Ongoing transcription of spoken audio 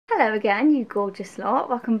Hello again, you gorgeous lot.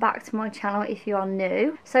 Welcome back to my channel if you are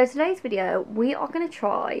new. So today's video, we are going to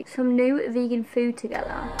try some new vegan food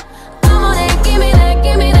together. Come on and give me that,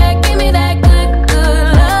 give me that, give me that good,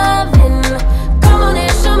 good loving. Come on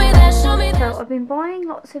and show me that, show me that. So I've been buying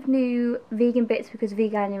lots of new vegan bits because of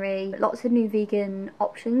Veganuary. Lots of new vegan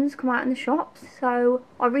options come out in the shops. So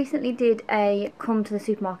I recently did a come to the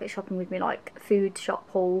supermarket shopping with me like food shop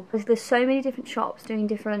haul. Because there's so many different shops doing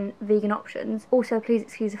different vegan options. Also, please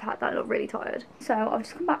excuse the fact that I look really tired. So I've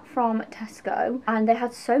just come back from Tesco and they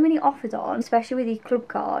had so many offers on, especially with the club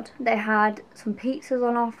card. They had some pizzas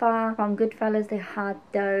on offer from Goodfellas. They had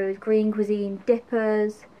those green cuisine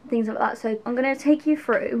dippers, things like that. So I'm going to take you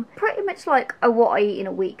through pretty much like a what I eat in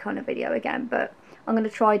a week kind of video again, but I'm going to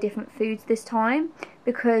try different foods this time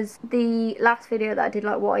because the last video that I did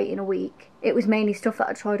like what I eat in a week, it was mainly stuff that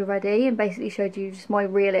I tried already and basically showed you just my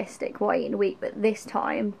realistic what I eat in a week. But this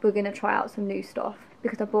time we're going to try out some new stuff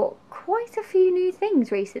because I bought quite a few new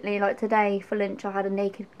things recently. Like today for lunch I had a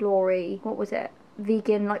Naked Glory, what was it,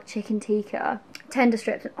 vegan like chicken tikka tender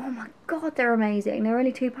strips, and oh my god, they're amazing. They're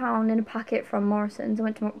only £2 in a packet from Morrison's. I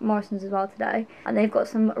went to Morrison's as well today and they've got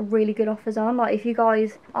some really good offers on. Like if you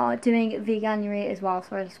guys are doing Veganuary as well,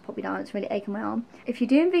 sorry, let's pop you down, it's really aching my arm. If you're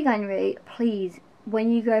doing Veganuary, please,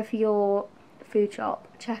 when you go for your food shop,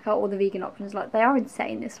 check out all the vegan options. Like they are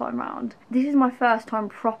insane this time around. This is my first time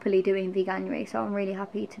properly doing Veganuary, so I'm really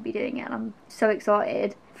happy to be doing it and I'm so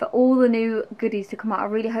excited for all the new goodies to come out. I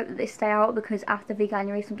really hope that they stay out because after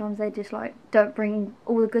Veganuary sometimes they just like don't bring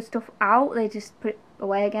all the good stuff out, they just put it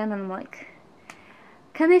away again and I'm like,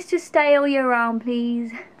 can this just stay all year round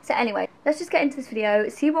please? So anyway, let's just get into this video,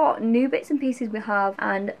 see what new bits and pieces we have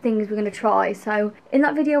and things we're going to try. So in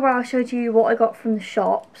that video where I showed you what I got from the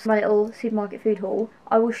shops, my little supermarket food haul,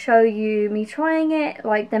 I will show you me trying it,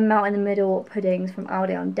 like the melt in the middle puddings from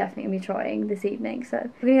Aldi. I'm definitely going to be trying this evening. So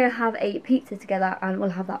we're going to have a pizza together and we'll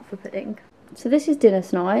have that for pudding. So this is dinner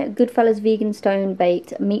tonight, Goodfellas vegan stone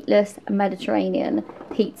baked meatless Mediterranean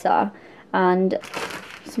pizza and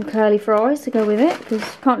some curly fries to go with it because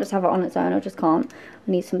you can't just have it on its own, I just can't.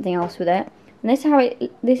 I need something else with it. And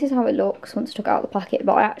this is how it looks once I took it out of the packet,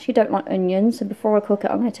 but I actually don't like onions, so before I cook it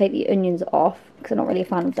I'm going to take the onions off because I'm not really a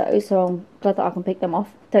fan of those, so I'm glad that I can pick them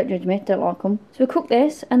off. Don't judge me, don't like them. So we'll cook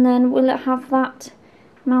this and then we'll have that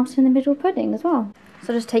melt in the middle pudding as well.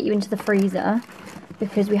 So I'll just take you into the freezer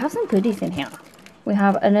because we have some goodies in here. We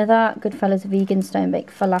have another Goodfellas vegan stone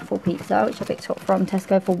baked falafel pizza, which I picked up from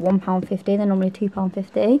Tesco for £1.50. They're normally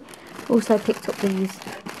 £2.50. Also picked up these,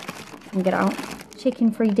 if I can get out,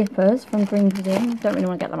 chicken free dippers from Green Cuisine. Don't really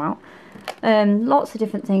want to get them out. Lots of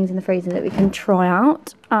different things in the freezer that we can try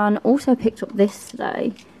out. And also picked up this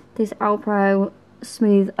today, this Alpro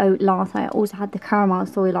smooth oat latte. I also had the caramel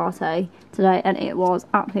soy latte today and it was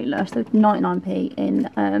absolutely lush. So 99p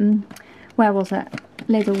in, where was it?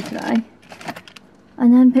 Lidl today.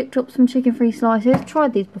 And then picked up some chicken free slices.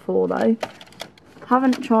 Tried these before though.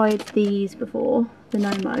 Haven't tried these before, the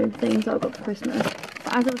Nomo things that I got for Christmas.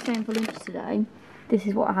 But as I was saying for lunch today, this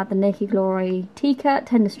is what I had, the Naked Glory tikka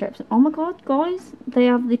tender strips. And oh my god guys, they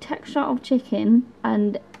have the texture of chicken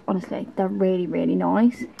and honestly they're really really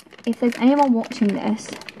nice. If there's anyone watching this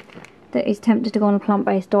that is tempted to go on a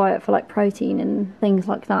plant-based diet for like protein and things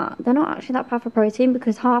like that, they're not actually that bad for protein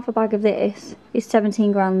because half a bag of this is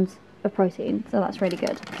 17 grams of protein, so that's really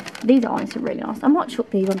good. These are honestly really nice. I might chuck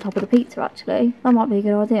these on top of the pizza actually, that might be a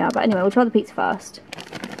good idea. But anyway, we'll try the pizza first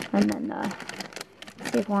and then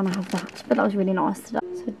see if I want to have that. But that was really nice today.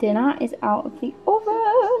 So dinner is out of the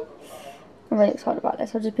oven. I'm really excited about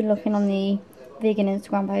this. I've just been looking on the vegan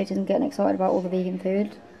Instagram pages and getting excited about all the vegan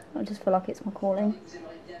food. I just feel like it's my calling.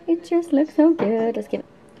 It just looks so good. Let's give it.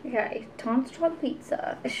 Okay, time to try the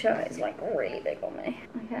pizza. This shirt is like really big on me.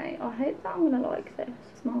 Okay, I hope that I'm gonna like this.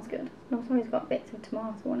 It smells good. And also it's got bits of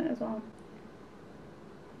tomato on it as well.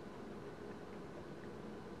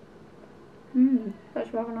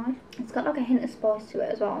 That's rather nice. It's got like a hint of spice to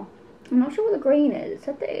it as well. I'm not sure what the green is. It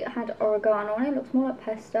said that it had oregano on it. It looks more like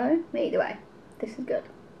pesto. But either way, this is good.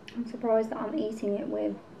 I'm surprised that I'm eating it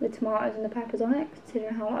with the tomatoes and the peppers on it,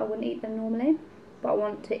 considering how I wouldn't eat them normally. But I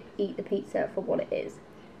want to eat the pizza for what it is,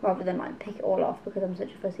 rather than like pick it all off because I'm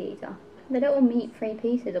such a fussy eater. The little meat-free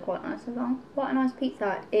pieces are quite nice as well. Quite a nice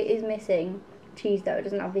pizza. It is missing cheese though. It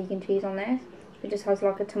doesn't have vegan cheese on this. It just has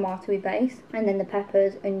like a tomatoey base. And then the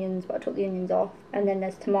peppers, onions, but I took the onions off. And then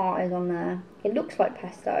there's tomatoes on there. It looks like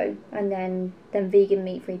pesto. And then vegan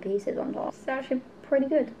meat-free pieces on top. It's actually pretty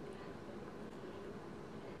good.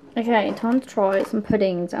 Okay, time to try some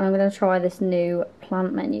puddings, and I'm going to try this new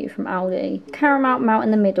plant menu from Aldi. Caramel melt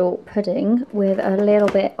in the middle pudding with a little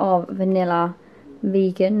bit of vanilla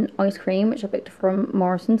vegan ice cream, which I picked from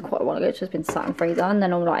Morrison's quite a while ago. It's just been sat in the freezer, and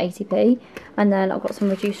then on like 80p. And then I've got some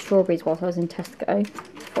reduced strawberries whilst I was in Tesco.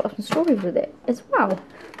 I've got some strawberries with it as well.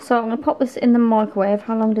 So I'm going to pop this in the microwave.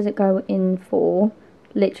 How long does it go in for?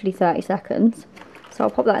 Literally 30 seconds. So I'll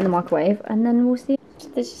pop that in the microwave, and then we'll see.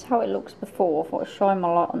 This is how it looks before. I thought I'd shine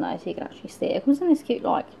my light on there so you can actually see it. It comes in this cute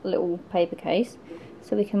like little paper case,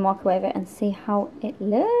 so we can microwave it and see how it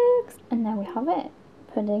looks. And there we have it.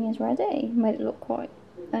 Pudding is ready. Made it look quite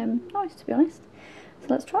nice, to be honest. So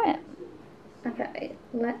let's try it. Okay,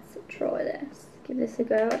 let's try this. Give this a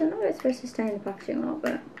go. I don't know if it's supposed to stay in the packaging or not,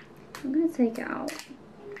 but I'm going to take it out.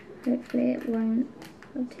 Hopefully it won't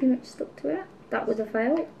have too much stuck to it. That was a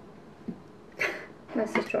fail.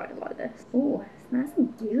 Let's just try it like this. Oh, it's nice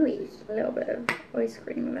and gooey. A little bit of ice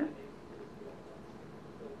cream with it.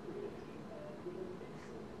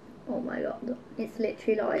 Oh my god. It's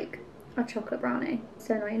literally like a chocolate brownie.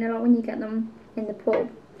 So nice. You know, like when you get them in the pub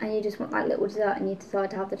and you just want that little dessert and you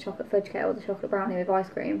decide to have the chocolate fudge cake or the chocolate brownie with ice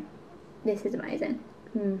cream. This is amazing.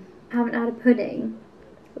 I haven't had a pudding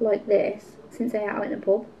like this since I ate out in the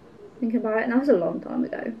pub. Thinking about it, and that was a long time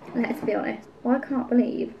ago. Let's be honest. I can't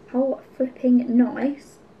believe how flipping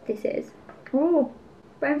nice this is. Oh,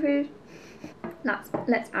 brain food. Let's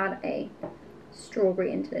add a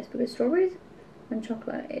strawberry into this, because strawberries and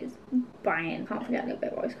chocolate is banging. Can't forget a little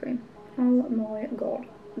bit of ice cream. Oh my god.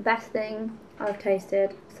 Best thing I've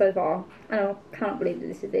tasted so far, and I cannot believe that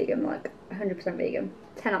this is vegan, like 100% vegan.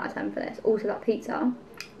 10 out of 10 for this. Also that pizza,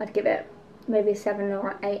 I'd give it maybe a 7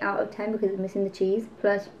 or 8 out of 10 because it's missing the cheese.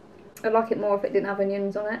 Plus, I'd like it more if it didn't have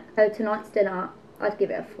onions on it. So tonight's dinner, I'd give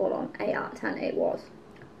it a full on 8 out of 10. It was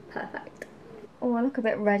perfect. Oh, I look a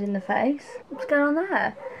bit red in the face. What's going on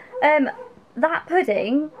there? That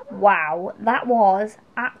pudding, wow, that was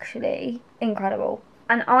actually incredible.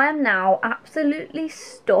 And I am now absolutely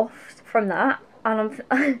stuffed from that. And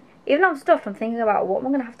I'm, even though I'm stuffed, I'm thinking about what am I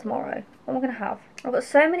going to have tomorrow? What am I going to have? I've got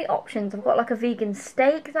so many options. I've got like a vegan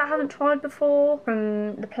steak that I haven't tried before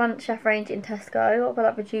from the Plant Chef range in Tesco. I got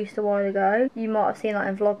that produced a while ago. You might have seen that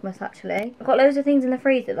in Vlogmas actually. I've got loads of things in the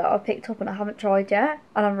freezer that I've picked up and I haven't tried yet.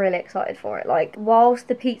 And I'm really excited for it. Like, whilst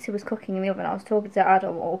the pizza was cooking in the oven, I was talking to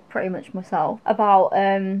Adam, or pretty much myself, about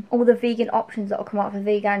all the vegan options that will come out for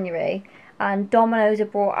Veganuary. And Domino's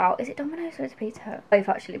have brought out, is it Domino's or is it Pizza Hut? Both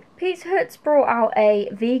actually. Pizza Hut's brought out a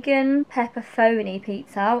vegan pepperoni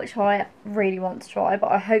pizza, which I really want to try,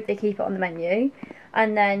 but I hope they keep it on the menu.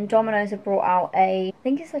 And then Domino's have brought out I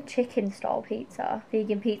think it's a chicken style pizza,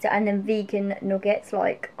 vegan pizza, and then vegan nuggets.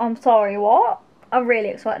 Like, I'm sorry, what? I'm really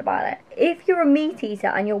excited about it. If you're a meat eater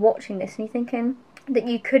and you're watching this and you're thinking that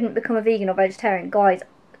you couldn't become a vegan or vegetarian, guys,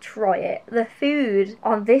 try it. The food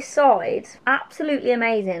on this side, absolutely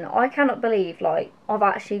amazing. I cannot believe, like, I've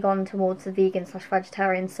actually gone towards the vegan /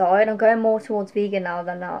 vegetarian side. I'm going more towards vegan now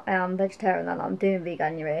than I am vegetarian, than I'm doing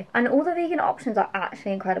Veganuary. And all the vegan options are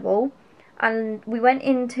actually incredible. And we went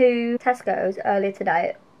into Tesco's earlier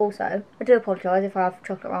today also. I do apologise if I have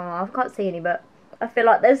chocolate around my mouth. I can't see any, but I feel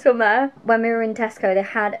like there's some there. When we were in Tesco, they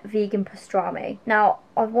had vegan pastrami. Now,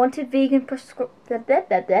 I've wanted vegan pastrami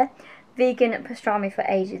for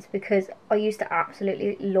ages because I used to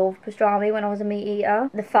absolutely love pastrami when I was a meat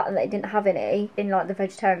eater. The fact that they didn't have any in like the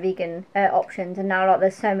vegetarian vegan options, and now like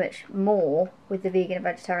there's so much more with the vegan and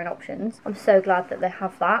vegetarian options. I'm so glad that they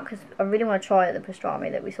have that, because I really want to try the pastrami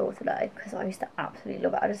that we saw today, because I used to absolutely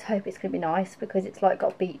love it. I just hope it's going to be nice, because it's like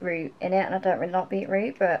got beetroot in it and I don't really like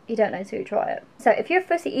beetroot, but you don't know till you try it. So if you're a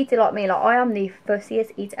fussy eater like me, like I am the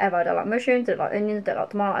fussiest eater ever. I don't like mushrooms, don't like onions, don't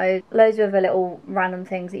like tomatoes, loads of other little random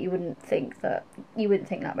things that you wouldn't think that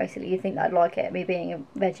basically. You'd think that I'd like it, me being a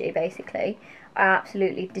veggie basically. I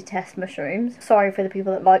absolutely detest mushrooms. Sorry for the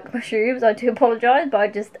people that like mushrooms, I do apologise,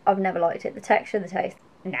 but I've never liked it. The texture, the taste,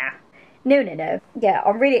 nah. No. Yeah,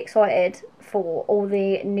 I'm really excited for all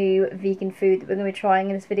the new vegan food that we're going to be trying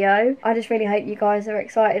in this video. I just really hope you guys are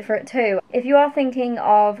excited for it too. If you are thinking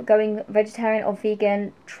of going vegetarian or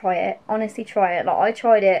vegan, try it. Honestly, try it. Like, I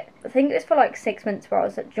tried it, I think it was for like 6 months where I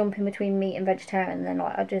was like jumping between meat and vegetarian, and then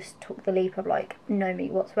like I just took the leap of like no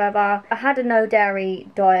meat whatsoever. I had a no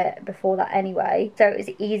dairy diet before that anyway, so it was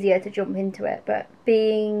easier to jump into it, but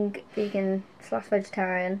being vegan /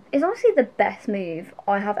 vegetarian is honestly the best move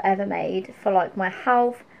I have ever made for like my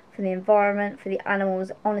health, for the environment, for the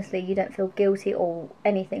animals. Honestly, you don't feel guilty or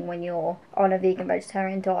anything when you're on a vegan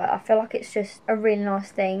vegetarian diet. I feel like it's just a really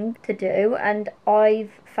nice thing to do, and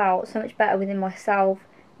I've felt so much better within myself,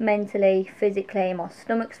 mentally, physically. My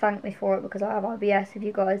stomach's thanked me for it because I have IBS, if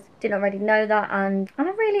you guys didn't already know that, and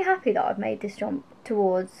I'm really happy that I've made this jump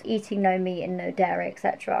towards eating no meat and no dairy,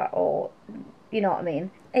 etc., or you know what I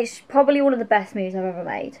mean. It's probably one of the best moves I've ever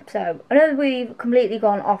made. So I know we've completely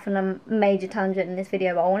gone off on a major tangent in this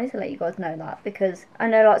video, but I wanted to let you guys know that, because I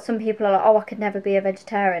know like some people are like, oh, I could never be a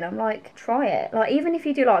vegetarian. I'm like, try it. Like, even if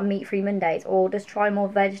you do like meat-free Mondays, or just try more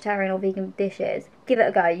vegetarian or vegan dishes, give it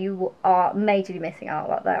a go. You are majorly missing out.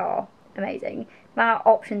 Like, they are amazing. There are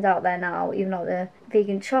options out there now, even like the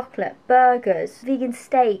vegan chocolate, burgers, vegan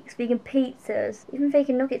steaks, vegan pizzas, even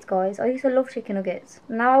vegan nuggets, guys. I used to love chicken nuggets.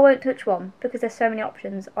 Now I won't touch one because there's so many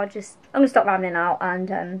options. I'm going to stop rambling out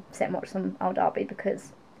and sit and watch some Al Derby,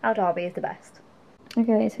 because Al Derby is the best.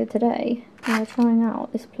 Okay, so today we're trying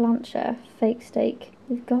out this Plant Chef fake steak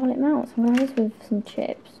with garlic melts. I'm going to have this with some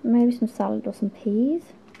chips, maybe some salad or some peas.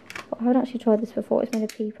 But I haven't actually tried this before. It's made of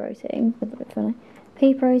pea protein. A bit funny.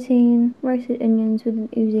 Pea protein, roasted onions with an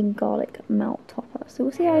oozing garlic melt topper. So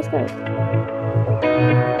we'll see how this goes.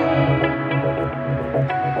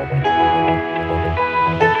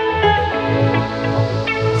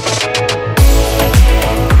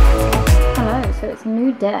 Hello, so it's a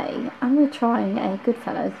new day and we're trying a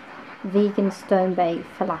Goodfellas vegan stone baked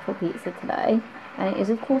falafel pizza today, and it is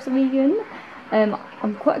of course vegan.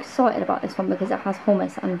 I'm quite excited about this one because it has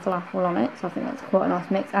hummus and falafel on it, so I think that's quite a nice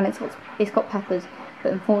mix, and it's got peppers,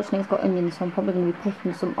 but unfortunately it's got onions, so I'm probably going to be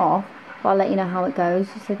picking some off, but I'll let you know how it goes.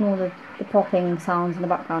 Just ignore the popping sounds in the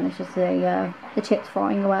background. It's just the chips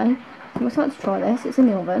frying away. So I'm excited to try this. It's in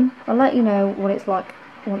the oven. I'll let you know what it's like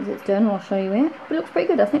once it's done, and I'll show you it. But it looks pretty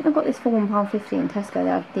good. I think they've got this for £1.50 in Tesco. They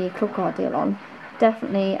had the club card deal on.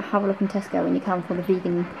 Definitely have a look in Tesco when you can for the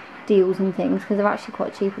vegan deals and things, because they're actually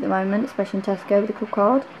quite cheap at the moment, especially in Tesco with the club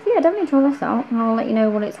card. So yeah, definitely try this out, and I'll let you know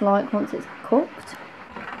what it's like once it's cooked.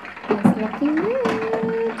 It's looking good.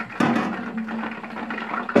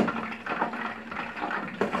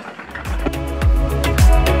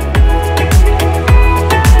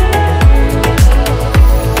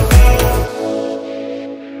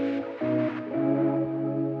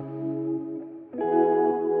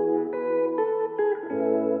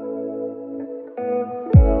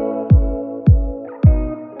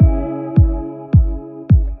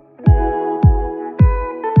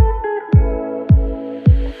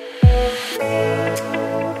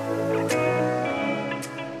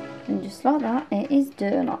 Like that, it is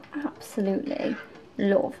done. I absolutely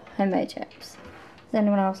love homemade chips. Does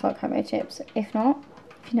anyone else like homemade chips? If not,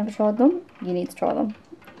 if you've never tried them, you need to try them.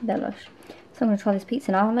 They're lush. So I'm going to try this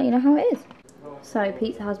pizza now and let you know how it is. So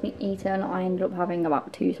pizza has been eaten. I ended up having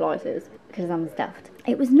about 2 slices because I'm stuffed.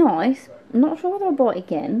 It was nice. I'm not sure whether I'll buy it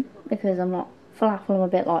again because I'm not falafel. I'm a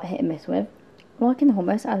bit like hit and miss with. Liking the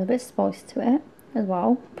hummus, adds a bit of spice to it as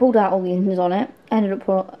well. Pulled out all the onions on it. Ended up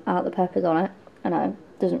pulling out the peppers on it. I know,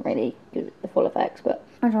 doesn't really give the full effects, but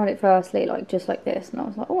I tried it firstly like just like this, and I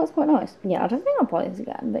was like, oh, that's quite nice. Yeah, I don't think I'll buy this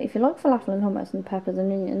again, but if you like falafel and hummus and peppers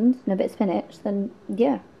and onions and a bit of spinach, then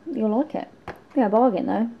yeah, you'll like it. Yeah, bargain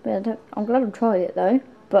though. But I'm glad I've tried it though,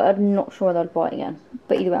 but I'm not sure that I'd buy it again.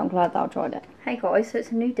 But either way, I'm glad that I've tried it. Hey guys, so it's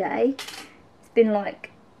a new day. It's been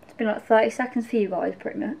like 30 seconds for you guys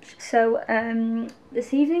pretty much. So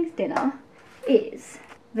this evening's dinner is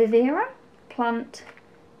VIVERA plant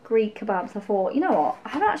Greek kebabs. I thought, you know what, I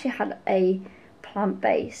haven't actually had a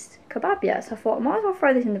plant-based kebab yet, so I thought I might as well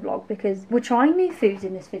throw this in the vlog because we're trying new foods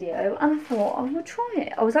in this video, and I thought I would try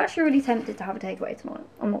it. I was actually really tempted to have a takeaway tonight.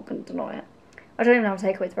 I'm not going to deny it. I don't even have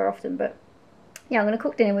takeaways very often, but yeah, I'm going to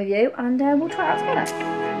cook dinner with you and we'll try it out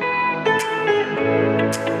together.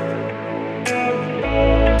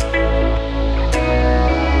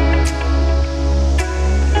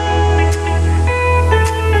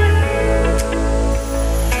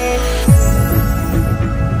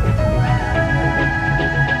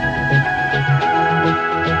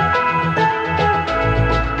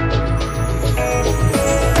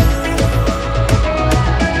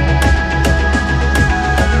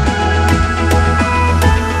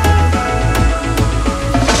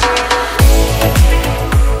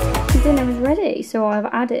 So I've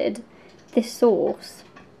added this sauce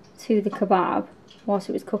to the kebab whilst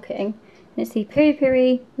it was cooking, and it's the piri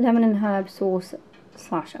piri lemon and herb sauce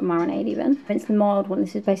slash marinade even. It's the mild one.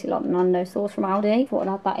 This is basically like the Nando sauce from Aldi. Thought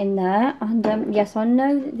I'd add that in there, and yes, I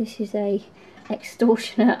know that this is a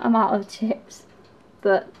extortionate amount of chips,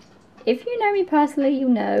 but if you know me personally, you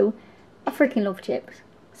know I freaking love chips,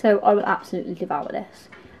 so I will absolutely devour this.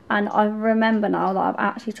 And I remember now that I've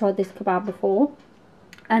actually tried this kebab before,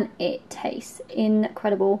 and it tastes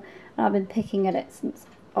incredible, and I've been picking at it since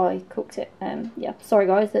I cooked it. Yeah, sorry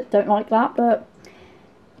guys that don't like that, but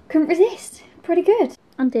couldn't resist. Pretty good.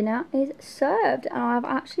 And dinner is served, and I've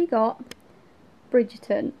actually got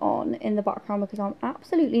Bridgerton on in the background because I'm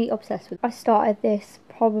absolutely obsessed with it. I started this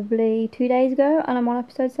probably 2 days ago and I'm on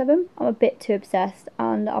episode 7. I'm a bit too obsessed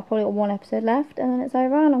and I've probably got 1 episode left and then it's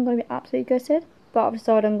over and I'm going to be absolutely gutted. But I've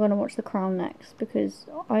decided I'm going to watch The Crown next because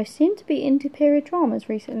I seem to be into period dramas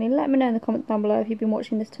recently. Let me know in the comments down below if you've been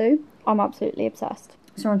watching this too. I'm absolutely obsessed.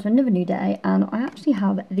 So on to another new day and I actually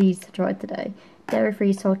have these to try today.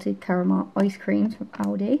 Dairy-free salted caramel ice creams from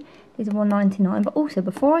Aldi. These are $1.99. But also,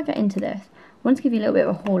 before I get into this, I want to give you a little bit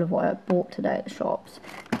of a haul of what I bought today at the shops.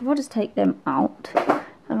 If I just take them out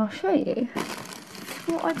and I'll show you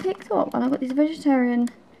what I picked up. And I got this vegetarian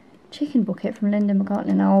chicken bucket from Linda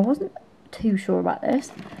McCartney. Now, I wasn't too sure about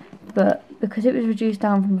this, but because it was reduced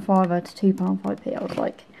down from a £5 to £2.5p, I was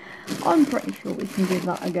like, I'm pretty sure we can give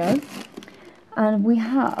that a go. And we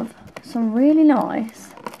have some really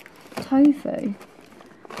nice tofu.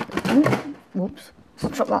 Oh, whoops,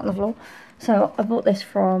 drop that on the floor. So I bought this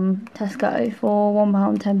from Tesco for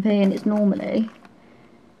 £1.10p and it's normally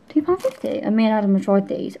 £2.50. And me and Adam have tried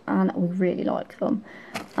these and we really like them.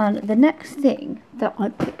 And the next thing that I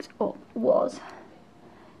picked up was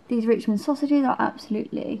these Richmond sausages. I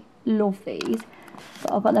absolutely love these.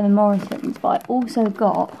 But I've got them in Morrison's. But I also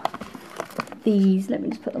got these, let me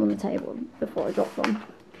just put them on the table before I drop them.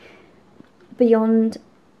 Beyond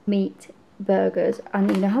Meat burgers, and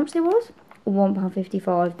you know how much they was?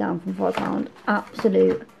 £1.55 down from £5.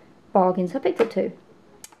 Absolute bargain. So I picked up 2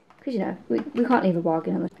 because you know we can't leave a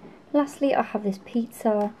bargain on this. Lastly, I have this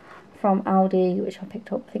pizza from Aldi which I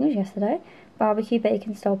picked up, I think it was yesterday. Barbecue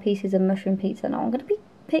bacon style pieces of mushroom pizza. Now I'm going to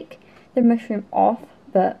pick the mushroom off,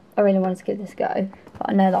 but I really wanted to give this a go. But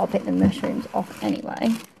I know that I'll pick the mushrooms off anyway.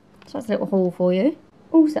 So that's a little haul for you.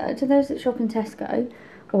 Also, to those that shop in Tesco,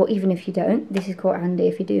 or even if you don't, this is quite handy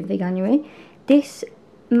if you do Veganuary. This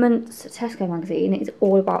month's Tesco magazine is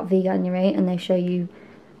all about Veganuary and they show you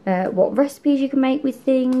what recipes you can make with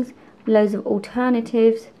things, loads of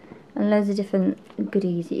alternatives and loads of different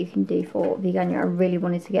goodies that you can do for Veganuary. I really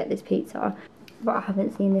wanted to get this pizza, but I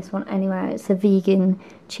haven't seen this one anywhere. It's the vegan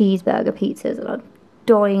cheeseburger pizzas and I'm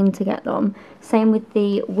dying to get them. Same with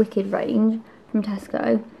the Wicked range from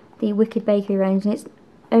Tesco, the Wicked bakery range, and it's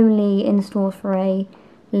only in stores for a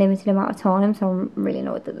limited amount of time, so I'm really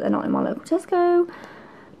annoyed that they're not in my local Tesco.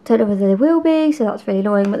 Don't know whether they will be, so that's really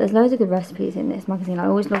annoying, but there's loads of good recipes in this magazine. I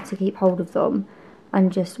always love to keep hold of them and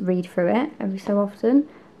just read through it every so often,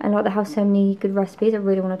 and like they have so many good recipes. I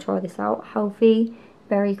really want to try this out. Healthy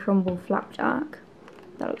berry crumble flapjack,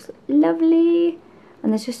 that looks lovely,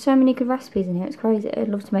 and there's just so many good recipes in here, it's crazy. I'd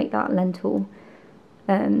love to make that lentil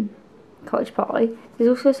cottage pie. There's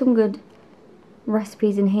also some good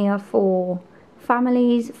recipes in here for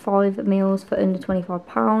families, 5 meals for under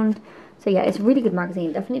 £25. So yeah, it's a really good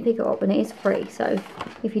magazine. Definitely pick it up, and it is free. So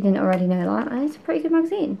if you didn't already know that, it's a pretty good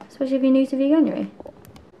magazine, especially if you're new to Veganuary.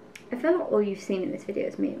 I feel like all you've seen in this video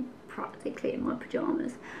is me practically in my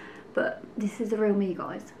pyjamas, but this is the real me,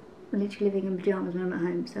 guys. I'm literally living in pyjamas when I'm at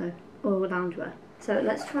home, so all loungewear. So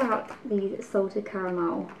let's try out these salted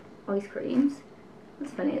caramel ice creams.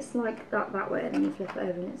 That's funny. It's like that way, and then you flip it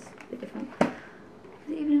over, and it's a bit different. Is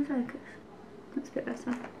it even in focus? That's a bit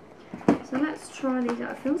better. So let's try these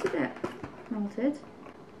out. It feels a bit melted.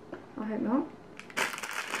 I hope not.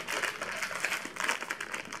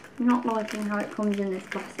 I'm not liking how it comes in this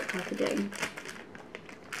plastic packaging.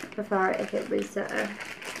 I prefer it if it was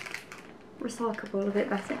recyclable a bit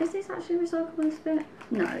better. Is this actually recyclable, this bit?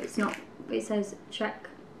 No, it's not. It says check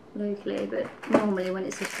locally, but normally when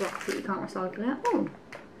it's just plastic you can't recycle it. Oh,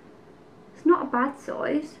 it's not a bad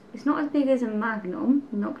size. It's not as big as a Magnum,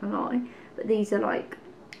 I'm not gonna lie, but these are like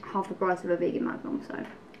half the price of a vegan Magnum, so I'm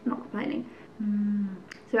not complaining.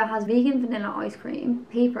 So it has vegan vanilla ice cream,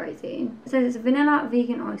 pea protein. It says it's a vanilla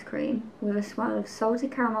vegan ice cream with a swirl of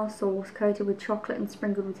salted caramel sauce coated with chocolate and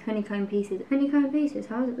sprinkled with honeycomb pieces. Honeycomb pieces?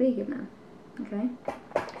 How is it vegan then? Okay.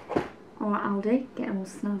 Alright, Aldi, getting all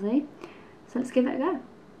snazzy. So let's give it a go.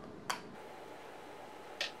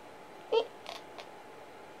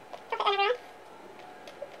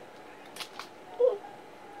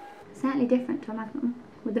 Certainly different to a Magnum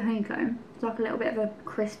with the honeycomb. It's like a little bit of a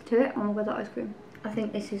crisp to it. Oh my god, that ice cream. I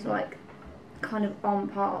think this is like kind of on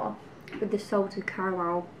par with the salted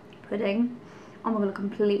caramel pudding. Oh my god, I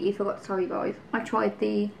completely forgot to tell you guys. I tried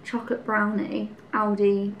the chocolate brownie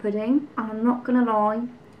Aldi pudding and I'm not gonna lie,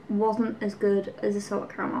 wasn't as good as the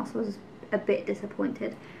salted caramel, so I was a bit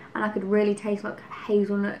disappointed. And I could really taste like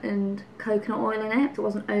hazelnut and coconut oil in it. It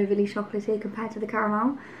wasn't overly chocolatey compared to the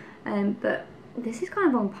caramel, but this is kind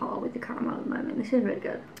of on par with the caramel at the moment. This is really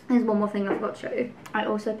good. There's one more thing I forgot to show you. I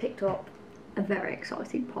also picked up a very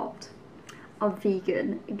exciting pot of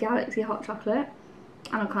vegan Galaxy hot chocolate,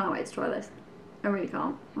 and I can't wait to try this. I really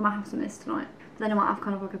can't. I might have some of this tonight. But then I might have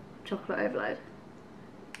kind of like a chocolate overload.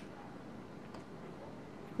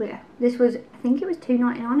 But yeah, this was, I think it was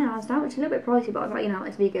 $2.99 in Asda, which is a little bit pricey, but I was like, you know,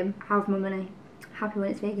 it's vegan. Have my money. Happy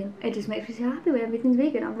when it's vegan. It just makes me so happy when everything's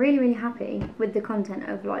vegan. I'm really, really happy with the content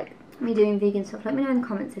of like me doing vegan stuff. Let me know in the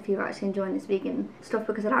comments if you're actually enjoying this vegan stuff,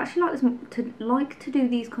 because I'd actually like to do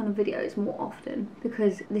these kind of videos more often,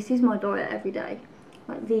 because this is my diet every day.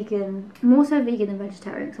 Like vegan, more so vegan than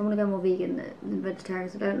vegetarian, because I want to go more vegan than vegetarian,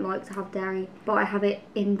 because I don't like to have dairy, but I have it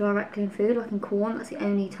indirectly in food, like in corn. That's the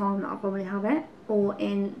only time that I'll probably have it, or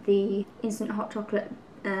in the instant hot chocolate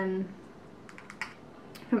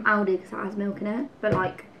from Aldi, because that has milk in it, but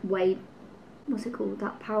like whey, what's it called,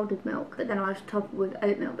 that powdered milk, but then I just top it with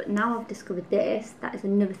oatmeal. But now I've discovered this, that is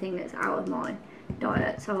another thing that's out of my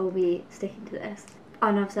diet, so I'll be sticking to this.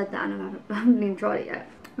 And I've said that and I haven't even tried it yet.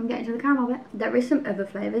 I'm getting to the caramel bit. There is some other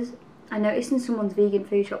flavours. I noticed in someone's vegan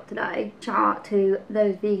food shop today, shout out to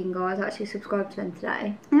those vegan guys, I actually subscribed to them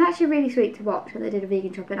today. And they're actually really sweet to watch, and they did a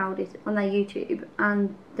vegan shop in Aldi on their YouTube,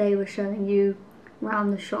 and they were showing you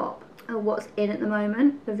around the shop what's in at the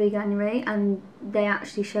moment for Veganuary, and they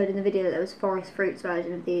actually showed in the video that there was forest fruits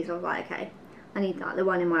version of these. I was like, okay, I need that, the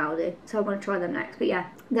one in my Aldi, so I want to try them next. But yeah,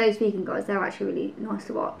 those vegan guys, they're actually really nice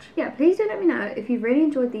to watch. Yeah, please do let me know if you've really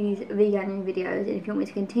enjoyed these Veganuary videos, and if you want me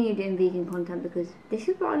to continue doing vegan content, because this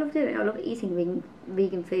is what I love doing. I love eating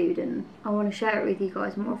vegan food, and I want to share it with you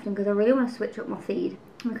guys more often, because I really want to switch up my feed.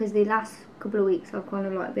 Because the last couple of weeks I've kind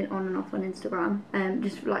of like been on and off on Instagram,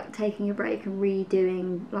 just like taking a break and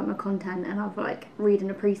redoing like my content, and I've like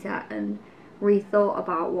reading a preset and rethought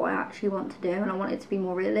about what I actually want to do, and I want it to be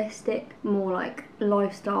more realistic, more like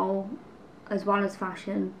lifestyle as well as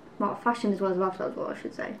fashion. Well, fashion as well as lifestyle is what I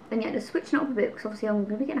should say. And yeah, just switching it up a bit, because obviously I'm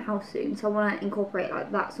going to be getting a house soon, so I want to incorporate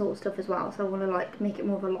like that sort of stuff as well. So I want to like make it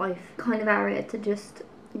more of a life kind of area to just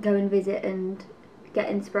go and visit and get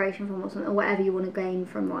inspiration from, or something, or whatever you want to gain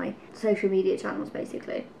from my social media channels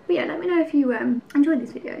basically. But yeah, let me know if you enjoy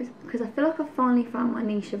these videos, because I feel like I've finally found my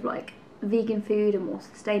niche of like vegan food and more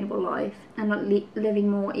sustainable life, and like living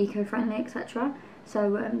more eco-friendly, etc.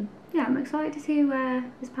 So yeah, I'm excited to see where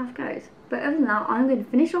this path goes. But other than that, I'm going to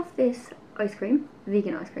finish off this ice cream,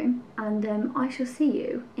 vegan ice cream, and I shall see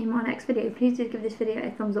you in my next video. Please do give this video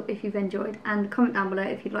a thumbs up if you've enjoyed, and comment down below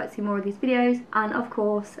if you'd like to see more of these videos, and of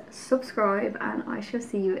course subscribe, and I shall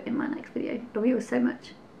see you in my next video. Love you all so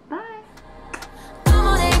much.